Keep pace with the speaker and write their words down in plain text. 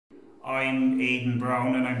I'm Aidan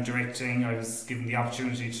Brown and I'm directing. I was given the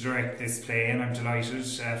opportunity to direct this play and I'm delighted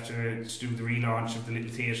to do the relaunch of the Little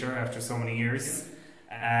Theatre after so many years.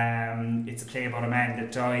 It's a play about a man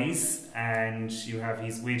that dies and you have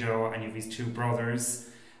his widow and you have his two brothers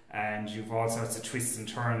and you've all sorts of twists and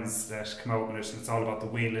turns that come out in it, and it's all about the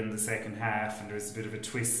will in the second half, and there's a bit of a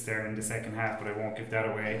twist there in the second half, but I won't give that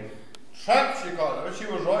away. Trap, she called it, she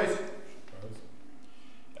was right.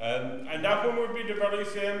 And that one would be the very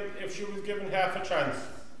same if she was given half a chance.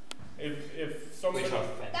 If somebody...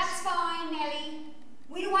 That's fine, Nelly.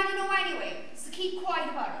 We don't want to know anyway, so keep quiet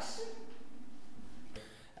about it.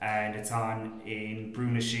 And it's on in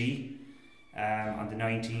Brunashee on the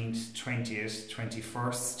 19th, 20th,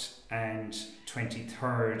 21st and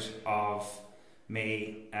 23rd of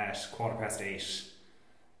May at 8:15.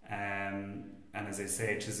 And as I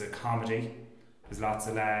said, it is a comedy. There's lots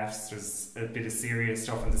of laughs, there's a bit of serious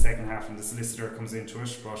stuff in the second half and the solicitor comes into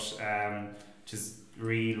it, but it is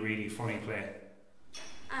really funny play.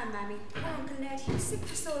 Mammy, poor Uncle Ned, he was sick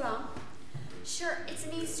for so long. Sure, it's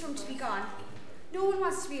an easy for him to be gone. No one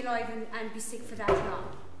wants to be alive and be sick for that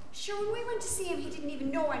long. Sure, when we went to see him, he didn't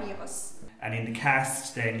even know any of us. And in the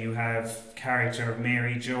cast then you have character of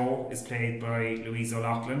Mary Jo is played by Louise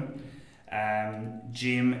O'Loughlin.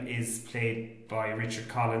 Jim is played by Richard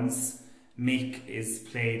Collins. Mick is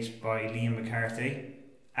played by Liam McCarthy.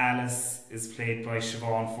 Alice is played by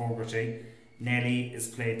Siobhan Fogarty. Nellie is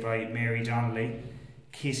played by Mary Donnelly.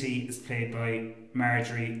 Kitty is played by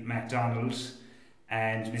Marjorie MacDonald.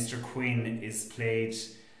 And Mr. Quinn is played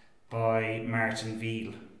by Martin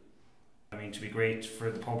Veal. I mean, to be great for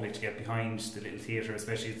the public to get behind the Little Theatre,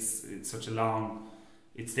 especially it's such a long,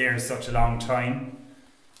 it's there such a long time.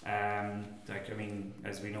 Like, I mean,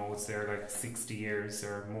 as we know, it's there like 60 years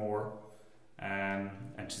or more. And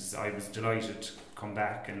I was delighted to come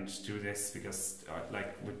back and do this because,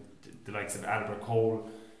 like, with the likes of Albert Cole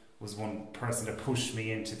was one person that pushed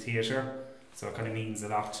me into theatre, so it kind of means a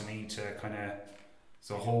lot to me to kind of,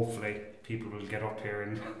 so hopefully people will get up here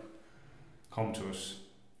and come to it.